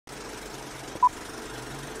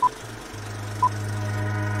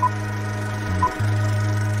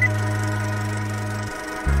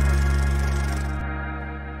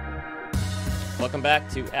Welcome back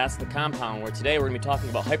to Ask the Compound, where today we're going to be talking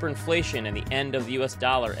about hyperinflation and the end of the U.S.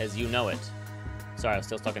 dollar as you know it. Sorry, I was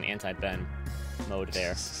still stuck in anti-Ben mode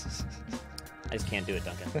there. I just can't do it,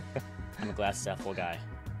 Duncan. I'm a glass half full guy.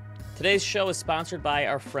 Today's show is sponsored by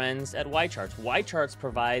our friends at YCharts. YCharts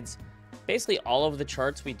provides basically all of the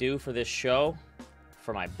charts we do for this show,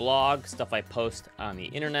 for my blog, stuff I post on the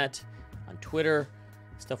internet, on Twitter,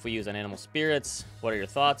 stuff we use on Animal Spirits, what are your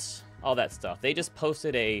thoughts, all that stuff. They just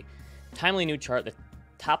posted a timely new chart, the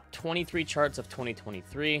top 23 charts of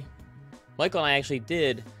 2023. Michael and I actually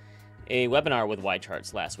did a webinar with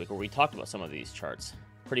YCharts last week where we talked about some of these charts.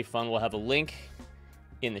 Pretty fun. We'll have a link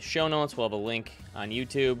in the show notes. We'll have a link on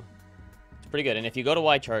YouTube. It's pretty good. And if you go to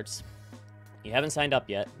YCharts, you haven't signed up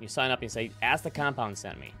yet, you sign up and say, Ask the Compound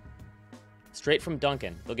sent me. Straight from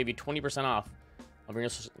Duncan. They'll give you 20% off of your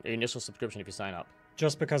initial subscription if you sign up.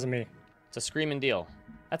 Just because of me. It's a screaming deal.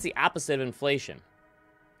 That's the opposite of inflation.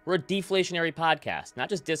 We're a deflationary podcast, not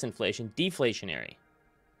just disinflation, deflationary.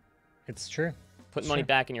 It's true. Putting money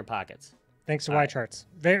back in your pockets. Thanks to YCharts.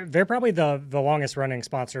 They're probably the longest running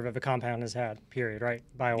sponsor that the compound has had, period, right?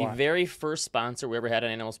 By a lot. The very first sponsor we ever had on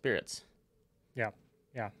Animal Spirits. Yeah.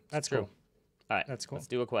 That's cool. All right. That's cool. Let's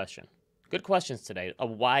do a question. Good questions today. A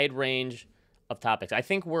wide range of topics. I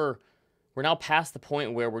think we're now past the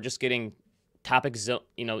point where we're just getting topics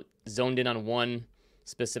zoned in on one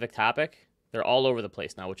specific topic. They're all over the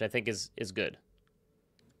place now, which I think is good.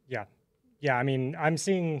 Yeah. I mean, I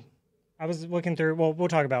was looking through, well, we'll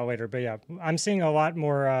talk about it later, but yeah, I'm seeing a lot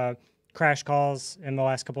more crash calls in the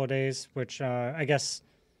last couple of days, which I guess,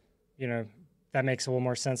 that makes a little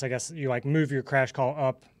more sense. I guess you move your crash call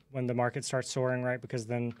up when the market starts soaring, right? Because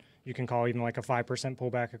then you can call even like a 5%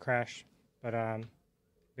 pullback a crash. But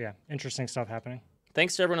yeah, interesting stuff happening.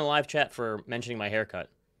 Thanks to everyone in the live chat for mentioning my haircut.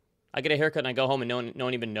 I get a haircut and I go home and no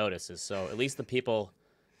one even notices. So at least the people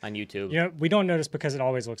on YouTube. We don't notice because it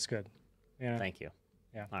always looks good. Thank you.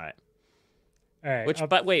 Yeah. All right. All right.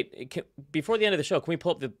 But wait, before the end of the show, can we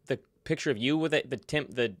pull up the picture of you with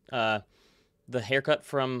the haircut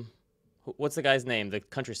from, what's the guy's name? The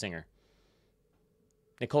country singer.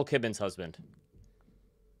 Nicole Kidman's husband.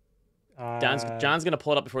 John's going to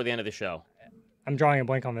pull it up before the end of the show. I'm drawing a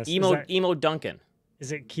blank on this. Emo Duncan.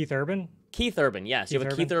 Is it Keith Urban? Keith Urban, yes. You have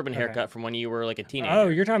a Keith Urban haircut from when you were like a teenager. Oh,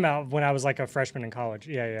 you're talking about when I was like a freshman in college.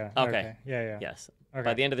 Yeah. Okay. Yeah. Yes. Okay.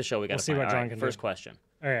 By the end of the show, we got to see what John can do. First question.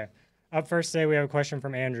 Okay. Up first today, we have a question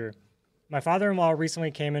from Andrew. My father-in-law recently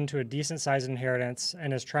came into a decent-sized inheritance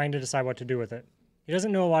and is trying to decide what to do with it. He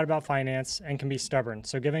doesn't know a lot about finance and can be stubborn,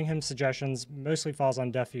 so giving him suggestions mostly falls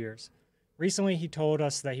on deaf ears. Recently, he told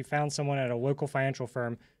us that he found someone at a local financial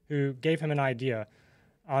firm who gave him an idea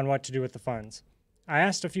on what to do with the funds. I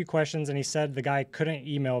asked a few questions, and he said the guy couldn't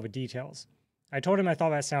email the details. I told him I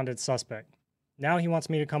thought that sounded suspect. Now he wants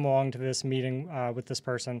me to come along to this meeting with this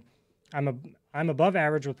person. I'm above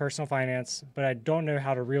average with personal finance, but I don't know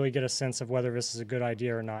how to really get a sense of whether this is a good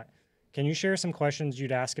idea or not. Can you share some questions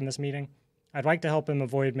you'd ask in this meeting? I'd like to help him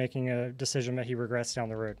avoid making a decision that he regrets down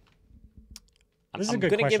the road. This is a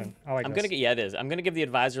good question. Yeah, it is. I'm going to give the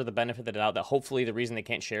advisor the benefit of the doubt that hopefully the reason they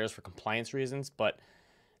can't share is for compliance reasons, but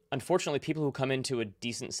unfortunately, people who come into a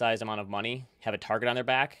decent-sized amount of money have a target on their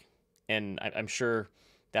back, and I'm sure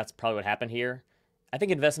that's probably what happened here. I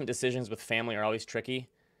think investment decisions with family are always tricky,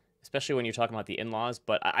 especially when you're talking about the in-laws,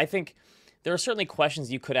 but I think there are certainly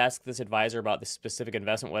questions you could ask this advisor about the specific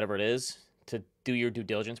investment, whatever it is, to do your due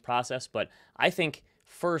diligence process. But I think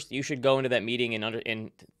first you should go into that meeting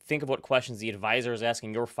and think of what questions the advisor is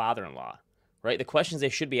asking your father-in-law, right? The questions they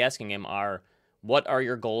should be asking him are, what are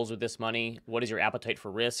your goals with this money? What is your appetite for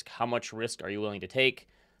risk? How much risk are you willing to take?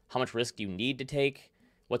 How much risk do you need to take?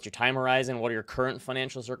 What's your time horizon? What are your current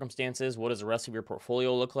financial circumstances? What does the rest of your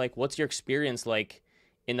portfolio look like? What's your experience like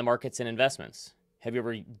in the markets and investments? Have you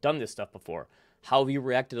ever done this stuff before? How have you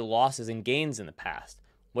reacted to losses and gains in the past?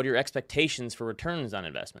 What are your expectations for returns on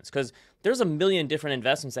investments? Because there's a million different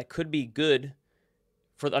investments that could be good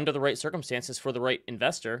under the right circumstances for the right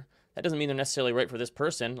investor. That doesn't mean they're necessarily right for this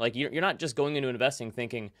person. Like you're not just going into investing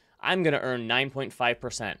thinking, I'm going to earn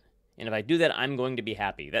 9.5%. And if I do that, I'm going to be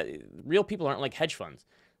happy. Real people aren't like hedge funds,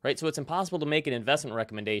 right? So it's impossible to make an investment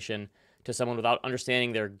recommendation to someone without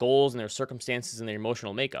understanding their goals and their circumstances and their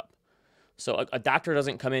emotional makeup. So a doctor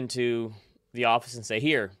doesn't come into the office and say,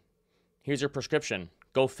 here's your prescription,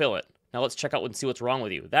 go fill it. Now let's check out and see what's wrong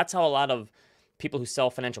with you. That's how a lot of people who sell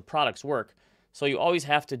financial products work. So you always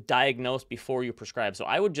have to diagnose before you prescribe. So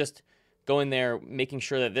I would just go in there making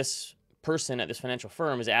sure that this person at this financial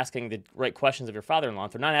firm is asking the right questions of your father-in-law.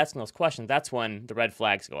 If they're not asking those questions, that's when the red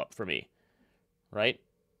flags go up for me, right?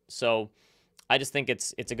 So I just think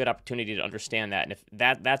it's a good opportunity to understand that. And if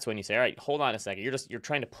that's when you say, all right, hold on a second, you're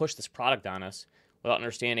trying to push this product on us without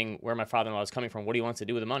understanding where my father-in-law is coming from, what he wants to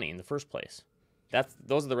do with the money in the first place.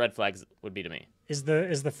 Those are the red flags would be to me. Is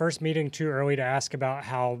the first meeting too early to ask about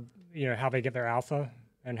how they get their alpha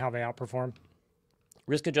and how they outperform?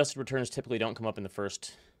 Risk-adjusted returns typically don't come up in the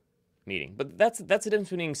first meeting, but that's the difference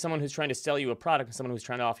between someone who's trying to sell you a product and someone who's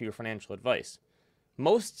trying to offer you financial advice.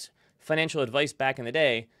 Most financial advice back in the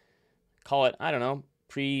day, call it, I don't know,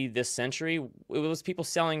 pre this century, it was people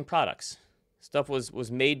selling products. Stuff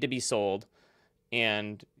was made to be sold,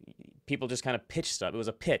 and people just kind of pitched stuff. It was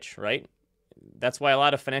a pitch, right? That's why a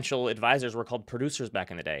lot of financial advisors were called producers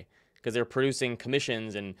back in the day, because they're producing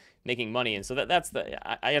commissions and making money. And so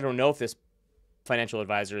I don't know if this financial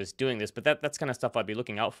advisor is doing this, but that's kind of stuff I'd be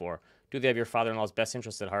looking out for. Do they have your father-in-law's best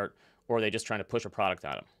interest at heart, or are they just trying to push a product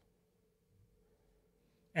on him?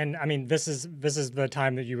 And I mean, this is the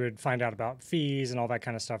time that you would find out about fees and all that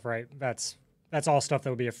kind of stuff, right? That's all stuff that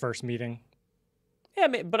would be a first meeting. Yeah,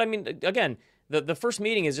 but I mean, again, the first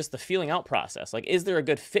meeting is just the feeling out process. Like, is there a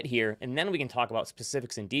good fit here? And then we can talk about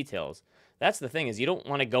specifics and details. That's the thing, is you don't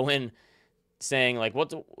want to go in saying, like,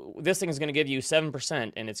 this thing is going to give you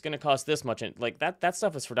 7% and it's going to cost this much. And like that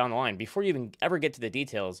stuff is for down the line. Before you even ever get to the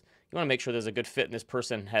details, you want to make sure there's a good fit and this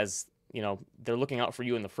person has, they're looking out for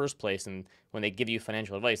you in the first place. And when they give you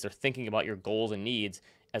financial advice, they're thinking about your goals and needs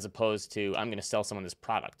as opposed to, I'm going to sell someone this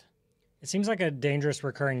product. It seems like a dangerous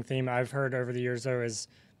recurring theme I've heard over the years, though, is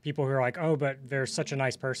people who are like, oh, but they're such a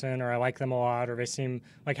nice person, or I like them a lot, or they seem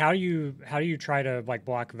like, how do you try to like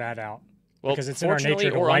block that out? Well, because it's in our nature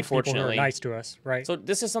to like people who are nice to us, right? So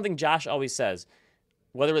this is something Josh always says.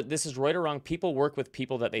 Whether this is right or wrong, people work with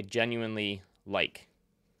people that they genuinely like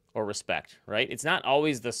or respect, right? It's not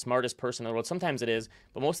always the smartest person in the world. Sometimes it is,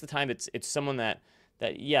 but most of the time it's someone that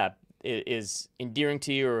is endearing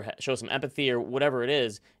to you or shows some empathy or whatever it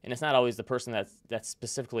is, and it's not always the person that's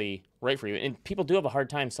specifically right for you. And people do have a hard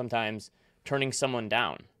time sometimes turning someone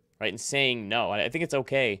down, right, and saying no. I think it's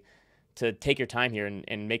okay to take your time here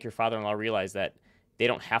and make your father-in-law realize that they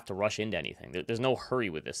don't have to rush into anything. There's no hurry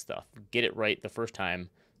with this stuff. Get it right the first time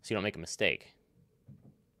so you don't make a mistake.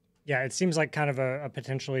 Yeah, it seems like kind of a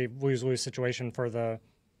potentially lose-lose situation for the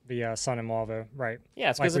son-in-law, though, right?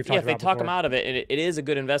 Yeah, because if they talk him out of it, and it is a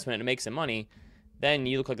good investment and it makes him money, then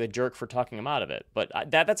you look like the jerk for talking him out of it. But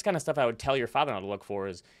that's kind of stuff I would tell your father-in-law to look for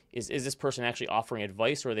is this person actually offering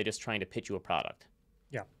advice, or are they just trying to pitch you a product?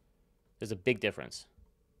 Yeah. There's a big difference.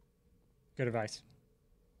 Good advice.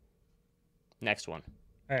 Next one.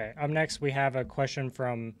 All right. Up next, we have a question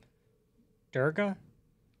from Durga.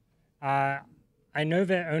 I know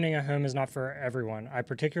that owning a home is not for everyone. I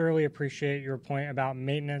particularly appreciate your point about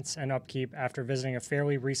maintenance and upkeep after visiting a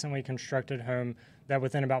fairly recently constructed home that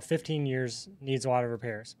within about 15 years needs a lot of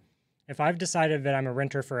repairs. If I've decided that I'm a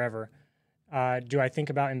renter forever, do I think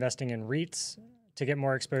about investing in REITs to get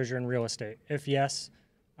more exposure in real estate? If yes,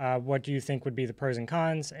 what do you think would be the pros and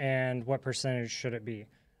cons, and what percentage should it be?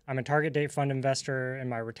 I'm a target date fund investor in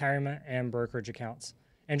my retirement and brokerage accounts.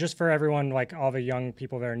 And just for everyone, like all the young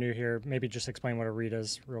people that are new here, maybe just explain what a REIT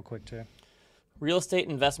is real quick too. Real estate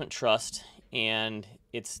investment trust, and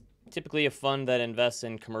it's typically a fund that invests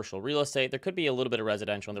in commercial real estate. There could be a little bit of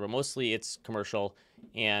residential in there, but mostly it's commercial.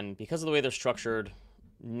 And because of the way they're structured,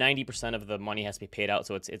 90% of the money has to be paid out,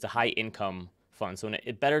 so it's a high income fund. So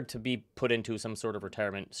it's better to be put into some sort of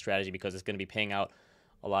retirement strategy because it's going to be paying out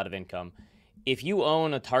a lot of income. If you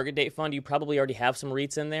own a target date fund, you probably already have some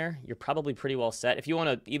REITs in there. You're probably pretty well set.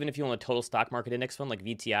 Even if you own a total stock market index fund like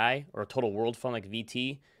VTI or a total world fund like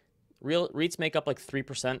VT, REITs make up like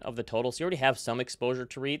 3% of the total. So you already have some exposure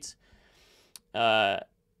to REITs.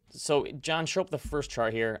 So John, show up the first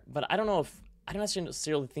chart here, but I don't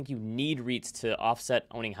necessarily think you need REITs to offset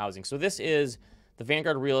owning housing. So this is the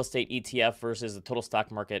Vanguard Real Estate ETF versus the total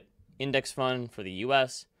stock market index fund for the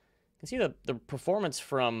US. You can see the performance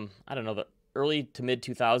from, the early to mid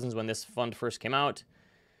 2000s when this fund first came out,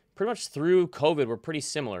 pretty much through COVID, were pretty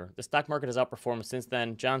similar. The stock market has outperformed since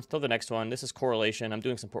then. John, throw the next one. This is correlation. I'm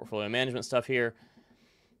doing some portfolio management stuff here.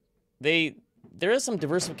 There is some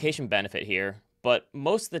diversification benefit here, but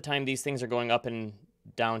most of the time these things are going up and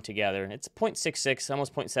down together. It's 0.66,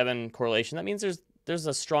 almost 0.7 correlation. That means there's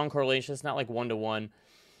a strong correlation. It's not like 1-to-1.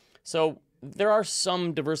 So there are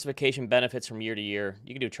some diversification benefits from year to year.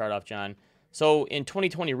 You can do a chart off, John. So in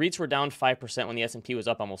 2020, REITs were down 5% when the S&P was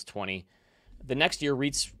up almost 20. The next year,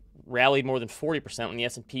 REITs rallied more than 40% when the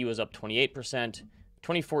S&P was up 28%.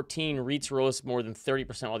 2014, REITs rose more than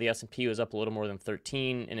 30% while the S&P was up a little more than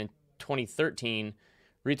 13. And in 2013,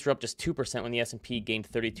 REITs were up just 2% when the S&P gained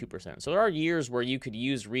 32%. So there are years where you could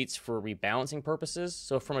use REITs for rebalancing purposes.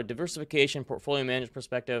 So from a diversification portfolio management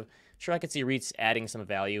perspective, sure, I could see REITs adding some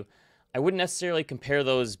value. I wouldn't necessarily compare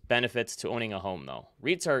those benefits to owning a home, though.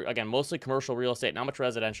 REITs are, again, mostly commercial real estate, not much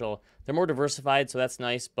residential. They're more diversified, so that's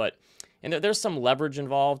nice. And there's some leverage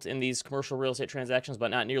involved in these commercial real estate transactions,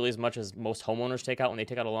 but not nearly as much as most homeowners take out when they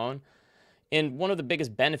take out a loan. And one of the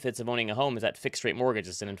biggest benefits of owning a home is that fixed rate mortgage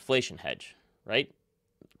is an inflation hedge, right?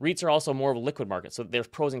 REITs are also more of a liquid market, so there's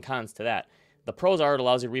pros and cons to that. The pros are it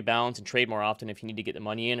allows you to rebalance and trade more often if you need to get the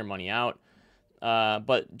money in or money out.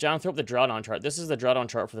 But John, throw up the drawdown chart. This is the drawdown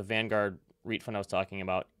chart for the Vanguard REIT fund I was talking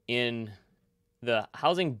about. In the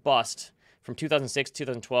housing bust from 2006 to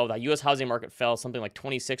 2012, the U.S. housing market fell something like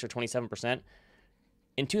 26 or 27%.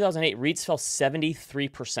 In 2008, REITs fell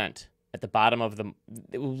 73% at the bottom of the.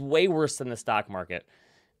 It was way worse than the stock market.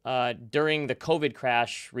 During the COVID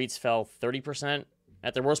crash, REITs fell 30%.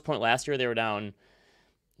 At their worst point last year, they were down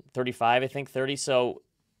 35, I think, 30. So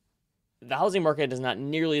the housing market is not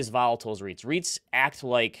nearly as volatile as REITs. REITs act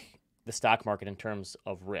like the stock market in terms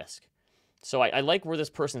of risk. So I like where this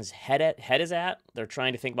person's head is at. They're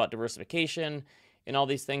trying to think about diversification and all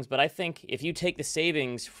these things. But I think if you take the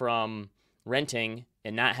savings from renting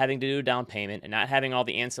and not having to do a down payment and not having all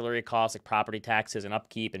the ancillary costs like property taxes and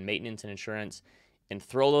upkeep and maintenance and insurance and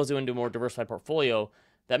throw those into a more diversified portfolio,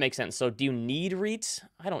 that makes sense. So do you need REITs?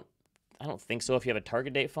 I don't think so if you have a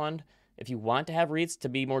target date fund. If you want to have REITs to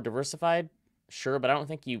be more diversified, sure, but I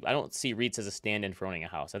don't see REITs as a stand-in for owning a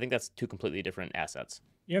house. I think that's two completely different assets.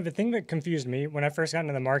 You know, the thing that confused me when I first got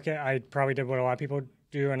into the market, I probably did what a lot of people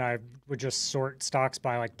do, and I would just sort stocks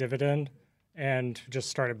by like dividend and just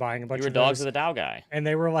started buying a bunch of You were dogs of the Dow guy. And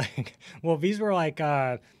they were like, well, these were like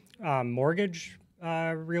mortgage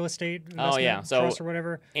real estate investment trust or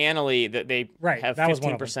whatever. Annually, they have that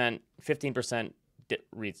 15%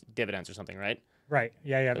 dividends or something, right? Right.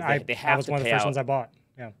 Yeah. They have that was to one of the pay first out. ones I bought.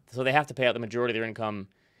 Yeah. So they have to pay out the majority of their income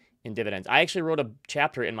in dividends. I actually wrote a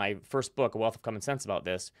chapter in my first book, A Wealth of Common Sense, about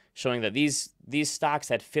this, showing that these stocks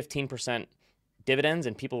had 15% dividends,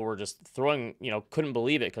 and people were just couldn't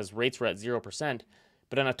believe it because rates were at 0%.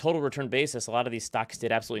 But on a total return basis, a lot of these stocks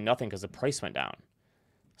did absolutely nothing because the price went down.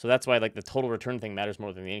 So that's why like the total return thing matters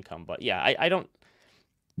more than the income. But yeah, I don't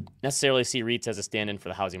necessarily see REITs as a stand-in for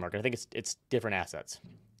the housing market. I think it's different assets.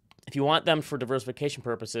 If you want them for diversification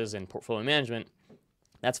purposes and portfolio management,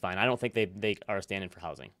 that's fine. I don't think they are a stand-in for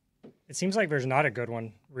housing. It seems like there's not a good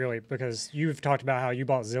one, really, because you've talked about how you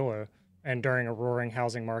bought Zillow, and during a roaring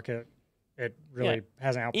housing market, it really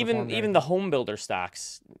hasn't outperformed. Even the home builder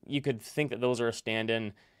stocks, you could think that those are a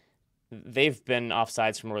stand-in. They've been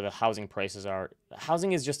offsides from where the housing prices are.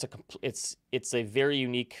 Housing is just it's a very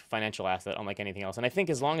unique financial asset, unlike anything else. And I think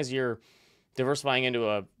as long as you're diversifying into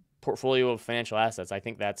a portfolio of financial assets, I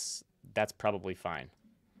think that's probably fine.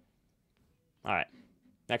 All right,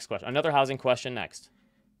 next question. Another housing question next.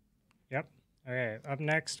 Yep. Okay. Up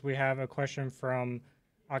next, we have a question from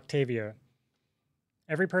Octavia.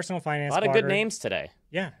 Every personal finance A lot of blogger, good names today.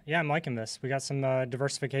 Yeah, I'm liking this. We got some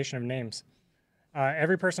diversification of names.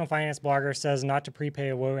 Every personal finance blogger says not to prepay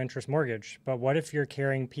a low-interest mortgage, but what if you're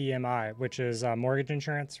carrying PMI, which is mortgage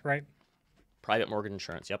insurance, right? Private mortgage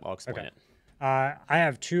insurance. Yep, I'll explain it. I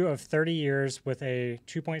have 2 of 30 years with a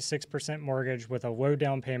 2.6% mortgage with a low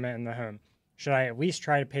down payment in the home. Should I at least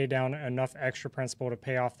try to pay down enough extra principal to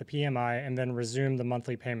pay off the PMI and then resume the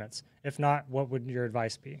monthly payments? If not, what would your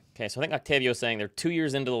advice be? Okay, so I think Octavio is saying they're 2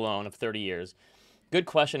 years into the loan of 30 years. Good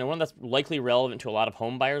question, and one that's likely relevant to a lot of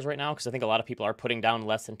home buyers right now, because I think a lot of people are putting down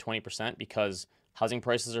less than 20% because housing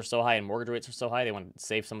prices are so high and mortgage rates are so high, they want to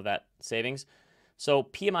save some of that savings. So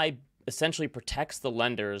PMI essentially protects the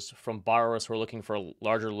lenders from borrowers who are looking for a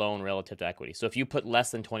larger loan relative to equity. So if you put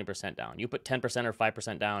less than 20% down, you put 10% or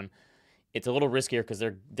 5% down, it's a little riskier because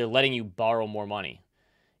they're letting you borrow more money.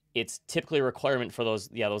 It's typically a requirement for those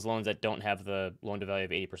loans that don't have the loan to value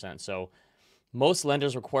of 80%. So most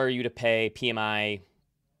lenders require you to pay PMI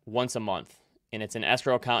once a month, and it's an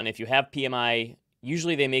escrow account. And if you have PMI,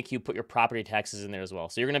 usually they make you put your property taxes in there as well.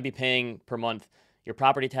 So you're going to be paying per month your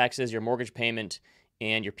property taxes, your mortgage payment,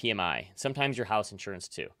 and your PMI. Sometimes your house insurance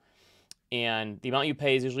too. And the amount you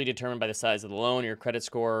pay is usually determined by the size of the loan, your credit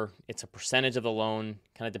score. It's a percentage of the loan,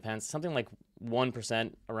 kind of depends. Something like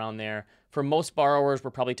 1% around there. For most borrowers,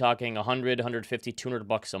 we're probably talking $100, $150,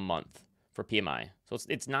 $200 a month for PMI. So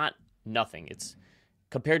it's not nothing. It's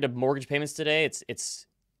compared to mortgage payments today, it's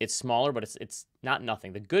smaller, but it's not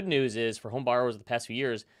nothing. The good news is for home borrowers the past few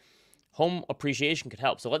years, home appreciation could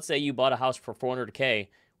help. So let's say you bought a house for $400K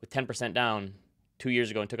with 10% down 2 years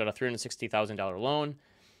ago and took out a $360,000 loan,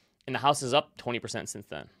 and the house is up 20% since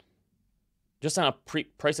then. just on a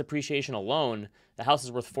price appreciation alone, the house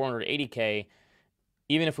is worth $480K.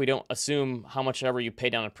 Even if we don't assume how much ever you pay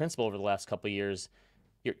down in principal over the last couple of years,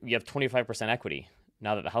 you have 25% equity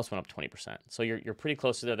now that the house went up 20%. So you're pretty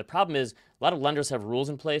close to there. The problem is a lot of lenders have rules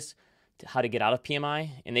in place to how to get out of PMI,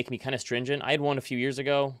 and they can be kind of stringent. I had one a few years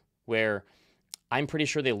ago where I'm pretty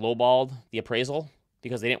sure they lowballed the appraisal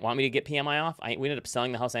because they didn't want me to get PMI off. We ended up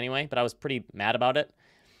selling the house anyway, but I was pretty mad about it.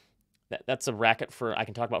 That's a racket I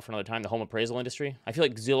can talk about for another time, the home appraisal industry. I feel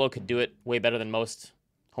like Zillow could do it way better than most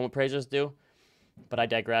home appraisers do, but I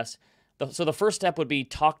digress. So the first step would be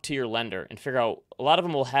talk to your lender and figure out, a lot of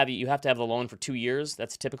them will have you have to have the loan for 2 years.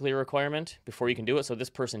 That's typically a requirement before you can do it. So this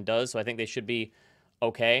person does, so I think they should be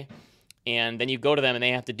okay. And then you go to them and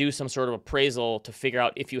they have to do some sort of appraisal to figure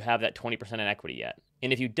out if you have that 20% in equity yet.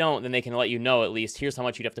 And if you don't, then they can let you know at least, here's how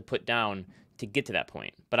much you'd have to put down to get to that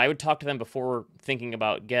point. But I would talk to them before thinking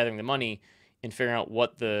about gathering the money and figuring out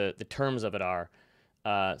what the terms of it are.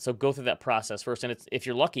 So go through that process first. And if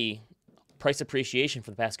you're lucky, price appreciation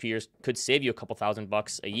for the past few years could save you a couple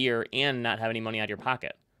 $1,000 a year and not have any money out of your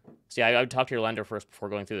pocket. See, I would talk to your lender first before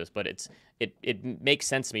going through this, but it makes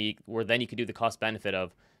sense to me where then you could do the cost benefit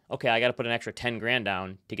of, okay, I got to put an extra 10 grand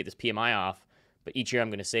down to get this PMI off, but each year I'm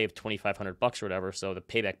going to save $2,500 or whatever. So the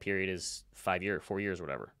payback period is 4 years or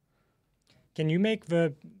whatever. Can you make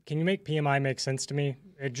PMI make sense to me?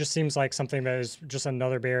 It just seems like something that is just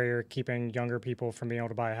another barrier keeping younger people from being able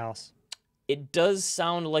to buy a house. It does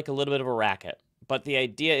sound like a little bit of a racket, but the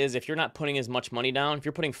idea is if you're not putting as much money down, if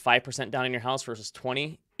you're putting 5% down in your house versus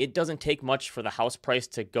 20, it doesn't take much for the house price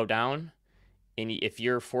to go down. And if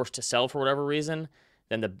you're forced to sell for whatever reason,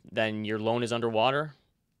 then your loan is underwater.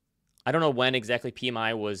 I don't know when exactly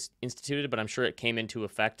PMI was instituted, but I'm sure it came into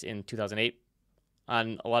effect in 2008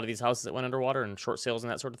 on a lot of these houses that went underwater and short sales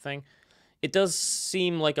and that sort of thing. It does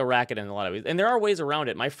seem like a racket in a lot of ways. And there are ways around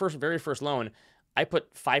it. My very first loan, I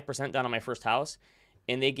put 5% down on my first house,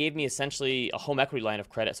 and they gave me essentially a home equity line of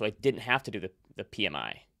credit, so I didn't have to do the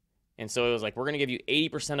PMI. And so it was like, we're going to give you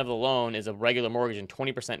 80% of the loan is a regular mortgage, and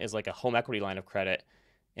 20% is like a home equity line of credit.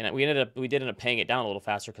 And we did end up paying it down a little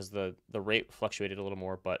faster because the rate fluctuated a little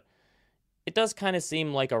more. But it does kind of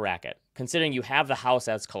seem like a racket, considering you have the house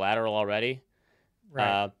as collateral already.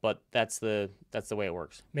 Right. But that's the way it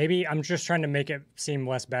works. Maybe I'm just trying to make it seem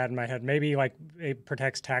less bad in my head. Maybe like it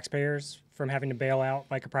protects taxpayers from having to bail out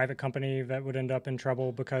like a private company that would end up in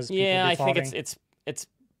trouble because people defaulting. I think it's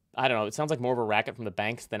I don't know. It sounds like more of a racket from the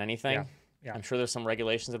banks than anything. Yeah. Yeah. I'm sure there's some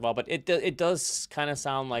regulations involved, but it does kind of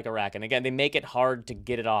sound like a racket. And again, they make it hard to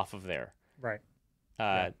get it off of there. Right.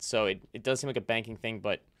 So it does seem like a banking thing,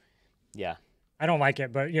 but yeah. I don't like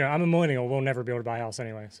it, but I'm a millennial. We'll never be able to buy a house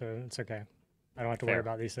anyway, so it's okay. I don't have to worry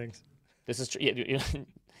about these things. This is true.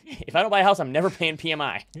 If I don't buy a house, I'm never paying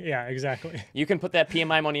PMI. Yeah, exactly. You can put that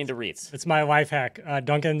PMI money into REITs. It's my life hack.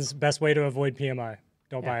 Duncan's best way to avoid PMI.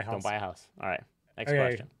 Don't buy a house. Don't buy a house. All right. Next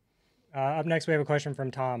question. Up next, we have a question from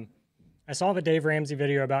Tom. I saw the Dave Ramsey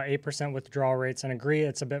video about 8% withdrawal rates and agree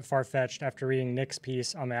it's a bit far-fetched after reading Nick's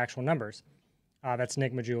piece on the actual numbers. That's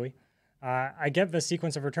Nick Maggiulli. I get the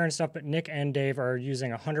sequence of return stuff, but Nick and Dave are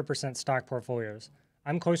using 100% stock portfolios.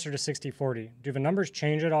 I'm closer to 60-40. Do the numbers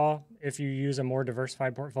change at all if you use a more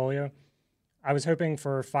diversified portfolio? I was hoping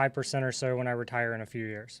for 5% or so when I retire in a few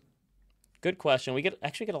years. Good question. We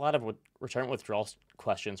actually get a lot of return withdrawal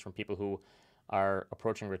questions from people who are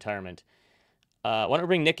approaching retirement. Why don't we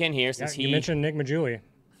bring Nick in here since you mentioned Nick Maggiulli,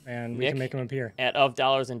 and we can make him appear. At Of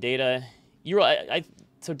Dollars and Data.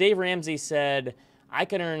 So Dave Ramsey said, I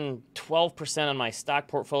can earn 12% on my stock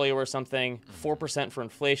portfolio or something, 4% for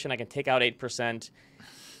inflation. I can take out 8%,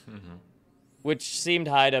 which seemed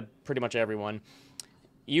high to pretty much everyone.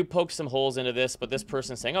 You poked some holes into this, but this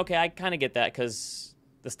person's saying, okay, I kind of get that because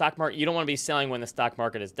the stock market, you don't want to be selling when the stock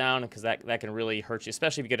market is down because that can really hurt you,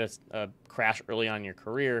 especially if you get a crash early on in your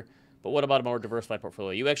career. But what about a more diversified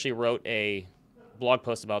portfolio? You actually wrote a blog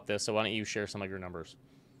post about this, so why don't you share some of your numbers?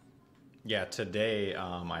 Yeah, today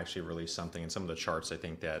I actually released something, and some of the charts I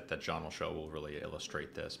think that John will show will really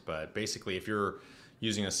illustrate this. But basically, if you're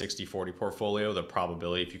using a 60-40 portfolio, the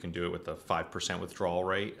probability, if you can do it with a 5% withdrawal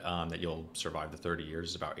rate, that you'll survive the 30 years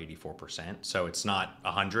is about 84%. So it's not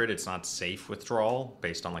 100, it's not safe withdrawal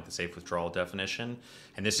based on like the safe withdrawal definition.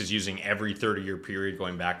 And this is using every 30-year period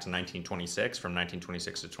going back to 1926, from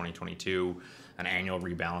 1926 to 2022, an annual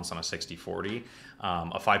rebalance on a 60-40.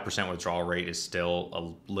 A 5% withdrawal rate is still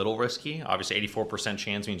a little risky. Obviously, 84%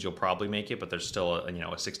 chance means you'll probably make it, but there's still a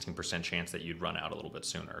 16% chance that you'd run out a little bit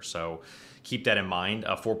sooner. So keep that in mind.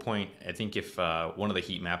 I think if one of the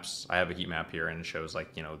heat maps, I have a heat map here, and it shows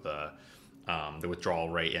like the the withdrawal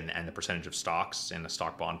rate and the percentage of stocks in the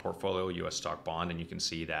stock bond portfolio, U.S. stock bond, and you can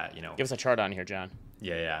see that, Give us a chart on here, John.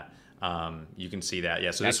 Yeah. You can see that. Yeah.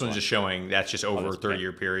 So Excellent. This one's just showing that's just over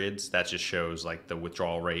 30-year periods. That just shows like the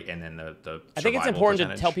withdrawal rate and then the I think it's important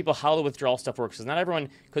percentage. to tell people how the withdrawal stuff works,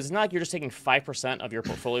 because it's not like you're just taking 5% of your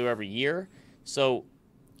portfolio every year. So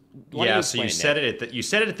so you said it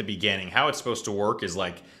at the beginning. How it's supposed to work is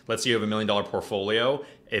like, let's say you have $1 million portfolio.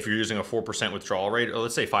 If you're using a 4% withdrawal rate, or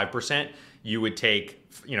let's say 5%, you would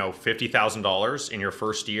take $50,000 in your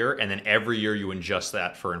first year, and then every year you adjust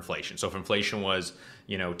that for inflation. So if inflation was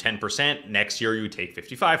 10%, next year you would take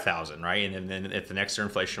 55,000, right? And then if the next year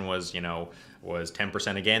inflation was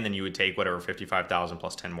 10% again, then you would take whatever 55,000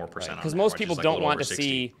 plus 10 more percent. Because most people don't want to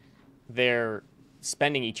see their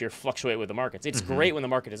spending each year fluctuate with the markets. It's great when the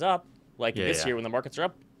market is up, like this year when the markets are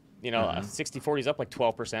up. A 60-40 is up like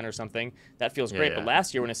 12% or something. That feels great. But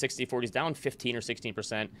last year when a 60-40 is down 15 or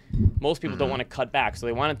 16%, most people don't want to cut back. So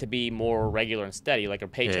they want it to be more regular and steady, like a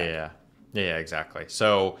paycheck. Yeah, exactly.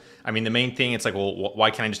 So, I mean, the main thing, it's like, well,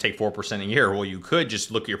 why can't I just take 4% a year? Well, you could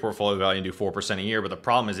just look at your portfolio value and do 4% a year, but the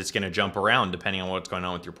problem is it's going to jump around depending on what's going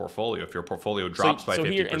on with your portfolio. If your portfolio drops by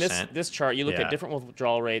 50%. Here in this chart, you look at different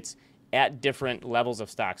withdrawal rates at different levels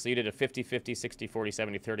of stock. So you did a 50-50, 60-40,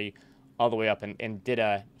 70-30, all the way up and did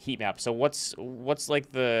a heat map. So what's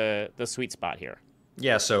like the sweet spot here?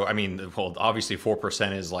 Yeah, so I mean, well, obviously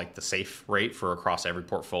 4% is like the safe rate for across every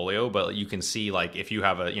portfolio, but you can see like if you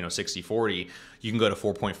have a 60-40, you can go to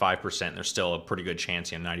 4.5%. And there's still a pretty good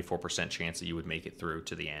chance, 94% chance that you would make it through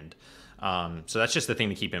to the end. So that's just the thing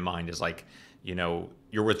to keep in mind is like,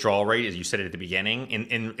 your withdrawal rate, as you said it at the beginning,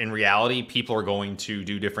 in reality, people are going to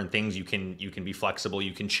do different things. You can be flexible.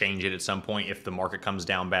 You can change it at some point. If the market comes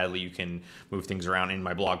down badly, you can move things around. In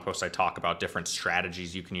my blog post, I talk about different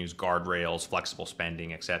strategies. You can use guardrails, flexible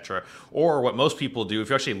spending, etc. Or what most people do, if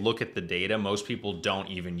you actually look at the data, most people don't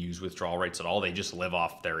even use withdrawal rates at all. They just live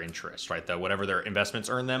off their interest, right? Whatever their investments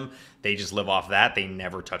earn them, they just live off that. They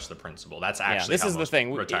never touch the principal. That's actually how most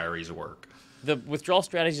retirees work. The withdrawal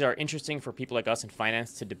strategies are interesting for people like us in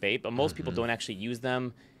finance to debate, but most people don't actually use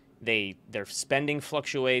them. Their spending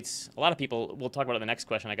fluctuates. A lot of people, we'll talk about it in the next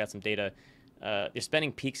question. I got some data. Your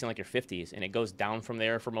spending peaks in like your 50s, and it goes down from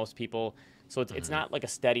there for most people. So it's not like a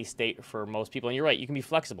steady state for most people. And you're right, you can be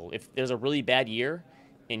flexible. If there's a really bad year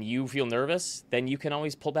and you feel nervous, then you can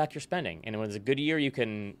always pull back your spending. And when it's a good year, you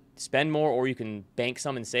can spend more or you can bank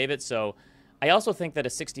some and save it. So I also think that a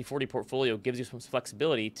 60-40 portfolio gives you some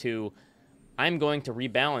flexibility to, I'm going to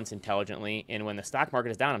rebalance intelligently, and when the stock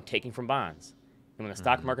market is down, I'm taking from bonds. And when the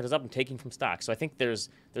stock market is up, I'm taking from stocks. So I think there's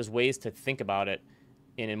ways to think about it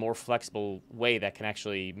in a more flexible way that can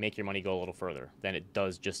actually make your money go a little further than it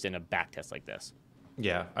does just in a back test like this.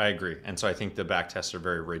 Yeah, I agree. And so I think the back tests are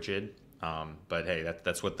very rigid. But hey,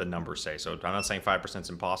 that's what the numbers say. So I'm not saying 5% is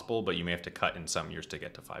impossible, but you may have to cut in some years to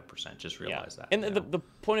get to 5%. Just realize that. And the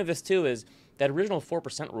point of this too is that original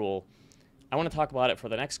 4% rule. I want to talk about it for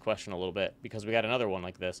the next question a little bit because we got another one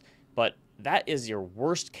like this. But that is your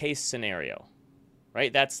worst case scenario,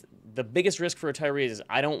 right? That's the biggest risk for retirees is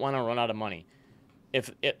I don't want to run out of money.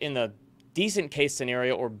 If in the decent case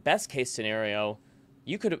scenario or best case scenario,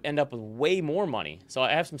 you could end up with way more money. So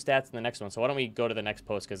I have some stats in the next one. So why don't we go to the next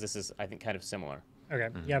post because this is, I think, kind of similar. Okay.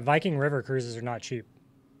 Yeah, Viking River cruises are not cheap.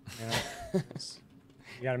 You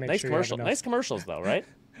got to make sure you have enough. Nice commercials though, right?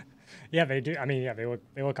 Yeah, they do. I mean, yeah, they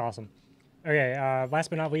look awesome. Okay, last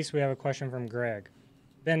but not least, we have a question from Greg.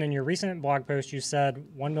 Ben, in your recent blog post, you said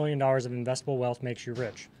 $1 million of investable wealth makes you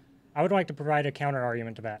rich. I would like to provide a counter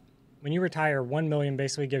argument to that. When you retire, $1 million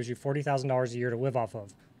basically gives you $40,000 a year to live off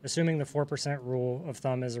of, assuming the 4% rule of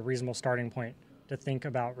thumb is a reasonable starting point to think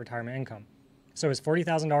about retirement income. So is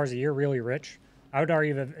 $40,000 a year really rich? I would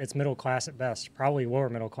argue that it's middle class at best, probably lower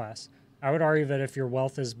middle class. I would argue that if your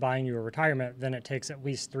wealth is buying you a retirement, then it takes at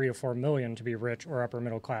least $3 to $4 million to be rich or upper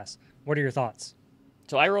middle class. What are your thoughts?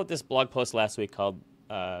 So I wrote this blog post last week called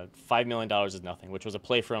 $5 Million is Nothing, which was a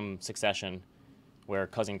play from Succession where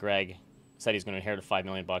cousin Greg said he's going to inherit $5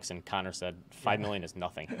 million and Connor said $5 million is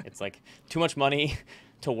nothing. It's like too much money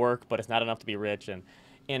to work, but it's not enough to be rich.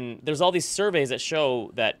 And there's all these surveys that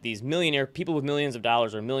show that these millionaire people with millions of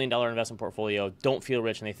dollars or $1 million investment portfolio don't feel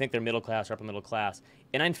rich and they think they're middle class or upper middle class.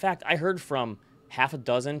 And in fact, I heard from half a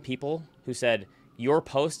dozen people who said, your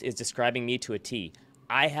post is describing me to a T.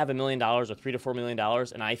 I have $1 million or $3 to $4 million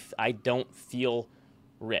and I don't feel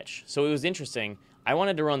rich. So it was interesting. I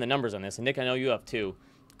wanted to run the numbers on this. And Nick, I know you have too.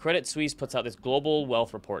 Credit Suisse puts out this global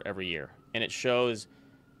wealth report every year. And it shows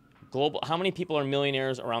how many people are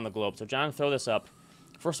millionaires around the globe. So John, throw this up.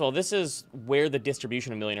 First of all, this is where the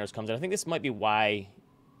distribution of millionaires comes in. I think this might be why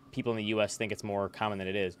people in the U.S. think it's more common than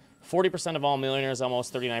it is. 40% of all millionaires,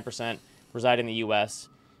 almost 39%, reside in the U.S.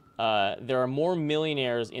 There are more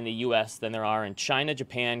millionaires in the U.S. than there are in China,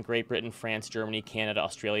 Japan, Great Britain, France, Germany, Canada,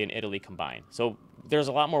 Australia, and Italy combined. So there's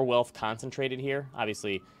a lot more wealth concentrated here.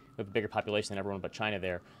 Obviously, with a bigger population than everyone but China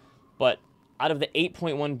there. But out of the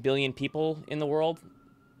 8.1 billion people in the world,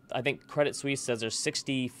 I think Credit Suisse says there's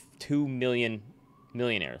 62 million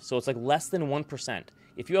millionaires. So it's like less than 1%.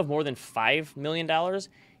 If you have more than $5 million,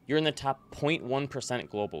 you're in the top 0.1%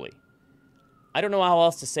 globally. I don't know how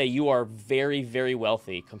else to say you are very, very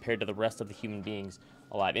wealthy compared to the rest of the human beings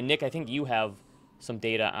alive. And Nick, I think you have some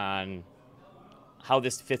data on how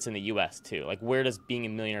this fits in the U.S. too. Like, where does being a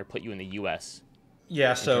millionaire put you in the U.S.?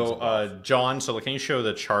 Yeah, so John, so can you show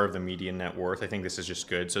the chart of the median net worth? I think this is just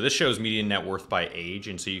good. So this shows median net worth by age,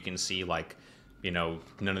 and so you can see like, you know,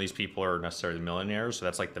 none of these people are necessarily millionaires, so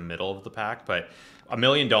that's like the middle of the pack. But $1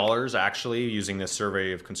 million actually, using this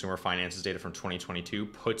survey of consumer finances data from 2022,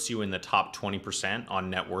 puts you in the top 20% on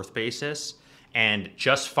net worth basis. And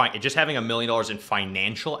just having $1 million in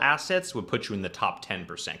financial assets would put you in the top 10%.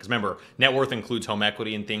 Because remember, net worth includes home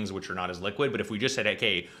equity and things which are not as liquid. But if we just said,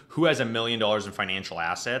 okay, who has $1 million in financial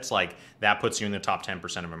assets, like that puts you in the top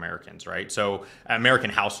 10% of Americans, right? So American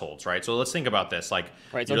households, right? So let's think about this. Like,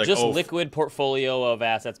 right. So just liquid portfolio of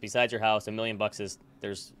assets besides your house, $1 million is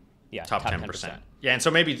top 10%. Yeah, and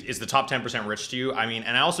so maybe is the top 10% rich to you? I mean,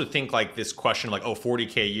 and I also think like this question, like, oh,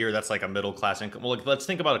 40K a year, that's like a middle class income. Well, like, let's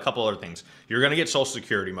think about a couple other things. You're going to get Social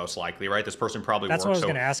Security most likely, right? This person probably That's works. what I was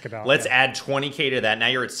going to ask about. Let's add 20K to that. Now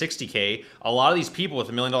you're at 60K. A lot of these people with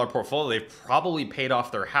 $1 million portfolio, they've probably paid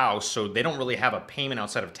off their house, so they don't really have a payment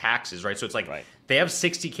outside of taxes, right? So it's like they have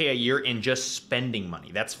 60K a year in just spending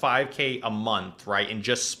money. That's 5K a month, right? And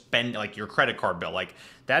just spend like your credit card bill. Like,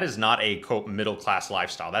 that is not a quote middle class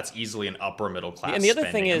lifestyle. That's easily an upper middle class. And the other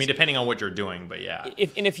thing is, I mean, depending on what you're doing, but yeah.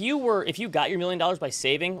 If you got your $1 million by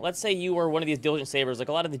saving, let's say you were one of these diligent savers, like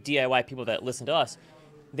a lot of the DIY people that listen to us,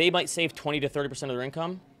 they might save 20 to 30% of their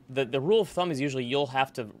income. The rule of thumb is usually you'll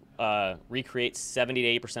have to recreate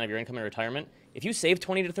 70 to 80% of your income in retirement. If you save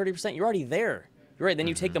 20 to 30%, you're already there. You're right. Then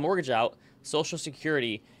you take the mortgage out, Social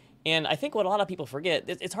Security, and I think what a lot of people forget,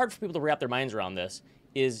 it's hard for people to wrap their minds around this,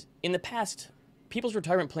 is in the past, people's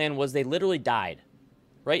retirement plan was they literally died,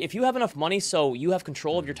 right? If you have enough money so you have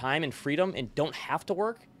control of your time and freedom and don't have to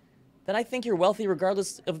work, then I think you're wealthy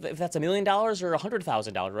regardless of if that's $1 million or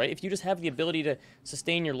 $100,000, right? If you just have the ability to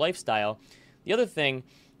sustain your lifestyle. The other thing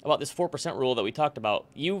about this 4% rule that we talked about,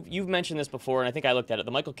 you've mentioned this before, and I think I looked at it,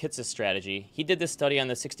 the Michael Kitces strategy. He did this study on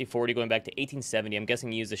the 60-40 going back to 1870. I'm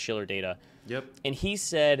guessing he used the Shiller data. Yep. And he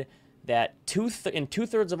said that in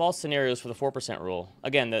two-thirds of all scenarios for the 4% rule,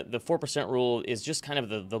 again, the 4% rule is just kind of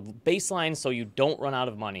the baseline so you don't run out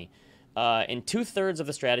of money. In two-thirds of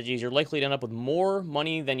the strategies, you're likely to end up with more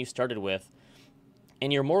money than you started with,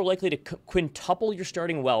 and you're more likely to quintuple your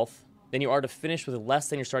starting wealth than you are to finish with less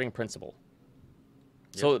than your starting principal.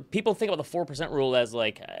 Yep. So people think about the 4% rule as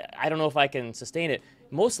like, I don't know if I can sustain it.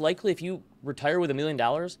 Most likely, if you retire with $1 million,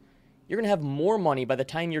 you're going to have more money by the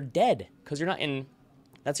time you're dead because you're not in...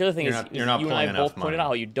 That's the other thing you're not you and I both pointed out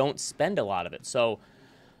how you don't spend a lot of it. So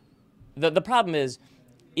the problem is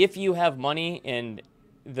if you have money and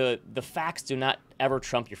the facts do not ever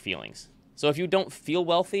trump your feelings. So if you don't feel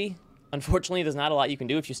wealthy, unfortunately, there's not a lot you can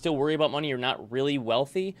do. If you still worry about money, you're not really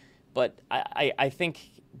wealthy. But I think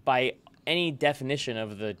by any definition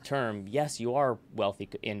of the term, yes, you are wealthy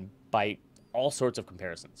by all sorts of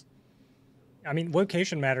comparisons. I mean,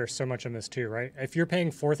 location matters so much in this too, right? If you're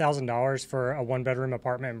paying $4,000 for a one-bedroom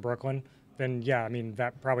apartment in Brooklyn, then yeah, I mean,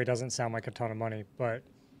 that probably doesn't sound like a ton of money. But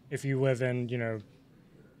if you live in,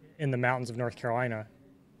 in the mountains of North Carolina,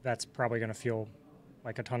 that's probably going to feel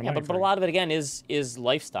like a ton of money. But a lot of it, again, is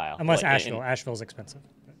lifestyle. Unless Asheville. Asheville's expensive.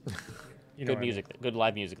 Good music, good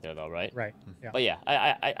live music there, though, right? Right, yeah. But yeah,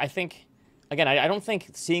 I think, again, I don't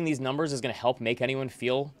think seeing these numbers is going to help make anyone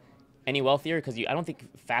feel any wealthier because I don't think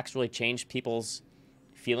facts really change people's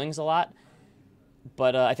feelings a lot.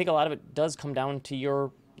 But I think a lot of it does come down to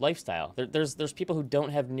your lifestyle. There's people who don't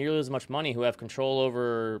have nearly as much money who have control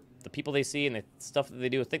over the people they see and the stuff that they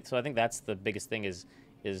do. So I think that's the biggest thing is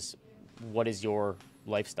what is your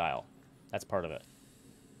lifestyle? That's part of it.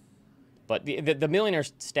 But the millionaire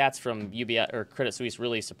stats from UBS or Credit Suisse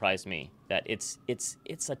really surprised me. That it's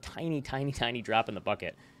a tiny drop in the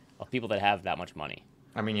bucket of people that have that much money.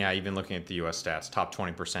 I mean, yeah, even looking at the U.S. stats, top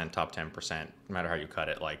 20%, top 10%, no matter how you cut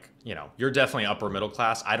it, like, you're definitely upper middle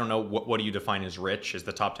class. I don't know, what do you define as rich? Is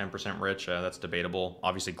the top 10% rich? That's debatable.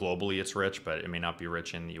 Obviously, globally, it's rich, but it may not be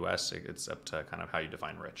rich in the U.S. It's up to kind of how you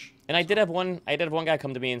define rich. And I did have one guy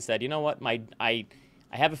come to me and said, you know what, I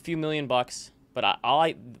have a few $1 million. But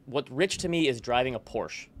what rich to me is driving a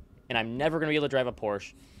Porsche, and I'm never going to be able to drive a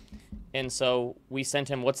Porsche. And so we sent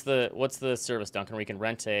him, what's the service, Duncan, where you can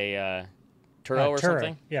rent a Turo or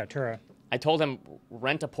something? Yeah, Turo. I told him,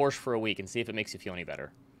 rent a Porsche for a week and see if it makes you feel any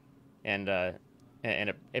better. And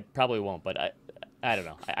it probably won't, but I don't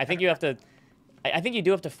know. I think you have to, I think you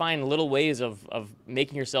do have to find little ways of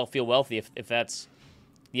making yourself feel wealthy if that's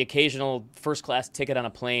the occasional first class ticket on a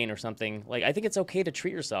plane or something. Like, I think it's okay to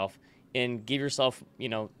treat yourself and give yourself,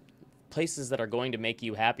 places that are going to make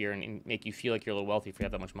you happier and make you feel like you're a little wealthy if you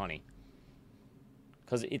have that much money.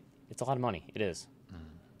 Because it's a lot of money. It is.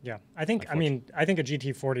 Yeah, I think a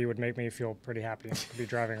GT40 would make me feel pretty happy to be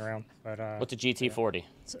driving around. But what's a GT40? Yeah.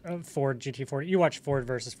 It's a Ford GT40. You watch Ford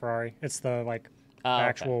versus Ferrari. It's the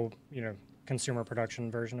actual consumer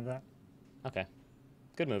production version of that. Okay,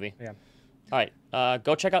 good movie. Yeah. All right,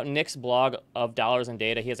 go check out Nick's blog of Dollars and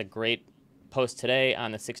Data. He has a great post today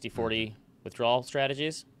on the 60/40 withdrawal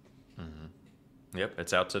strategies. Mm-hmm. Yep,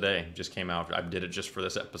 it's out today. Just came out. I did it just for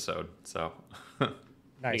this episode. So. Nice.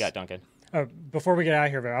 What you got, Duncan? Before we get out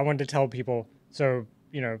of here, I wanted to tell people, so,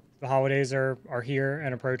 the holidays are here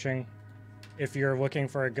and approaching. If you're looking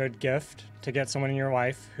for a good gift to get someone in your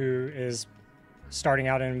life who is starting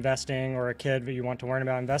out in investing, or a kid that you want to learn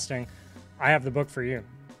about investing, I have the book for you.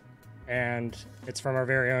 And it's from our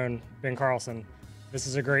very own Ben Carlson. This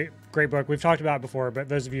is a great book. We've talked about it before, but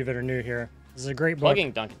those of you that are new here, this is a great book.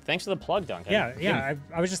 Plugging, Duncan. Thanks for the plug, Duncan. Yeah.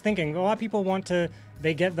 I was just thinking, a lot of people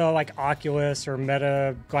they get the Oculus or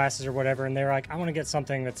Meta glasses or whatever, and they're like, I want to get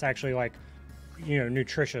something that's actually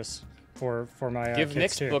nutritious for my Give kids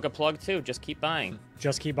Nick's too. book a plug too. Just keep buying.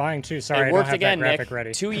 Just keep buying too. Sorry, It worked I don't have again, that graphic Nick.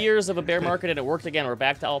 ready. 2 years of a bear market and it worked again. We're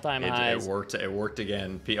back to all-time highs. It worked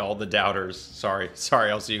again. All the doubters. Sorry.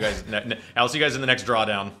 I'll see you guys. I'll see you guys in the next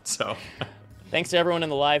drawdown. So. Thanks to everyone in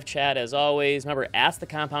the live chat as always. Remember,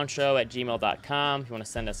 askthecompoundshow@gmail.com. If you want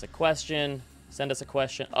to send us a question, send us a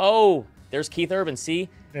question. Oh, there's Keith Urban. See,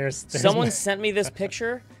 there's someone sent me this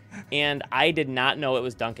picture, and I did not know it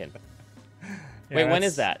was Duncan. Wait, when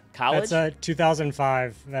is that? College? That's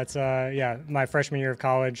 2005. That's my freshman year of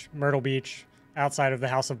college, Myrtle Beach, outside of the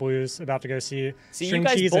House of Blues, about to go see you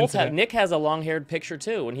guys both have. Nick has a long-haired picture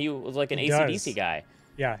too, when he was like an AC/DC guy.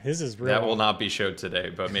 Yeah, his is real. That will not be showed today,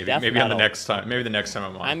 but maybe on the next time. Maybe the next time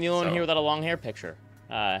I'm on. I'm the only one here without a long hair picture.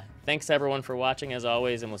 Thanks everyone for watching as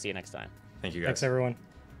always, and we'll see you next time. Thank you guys. Thanks everyone.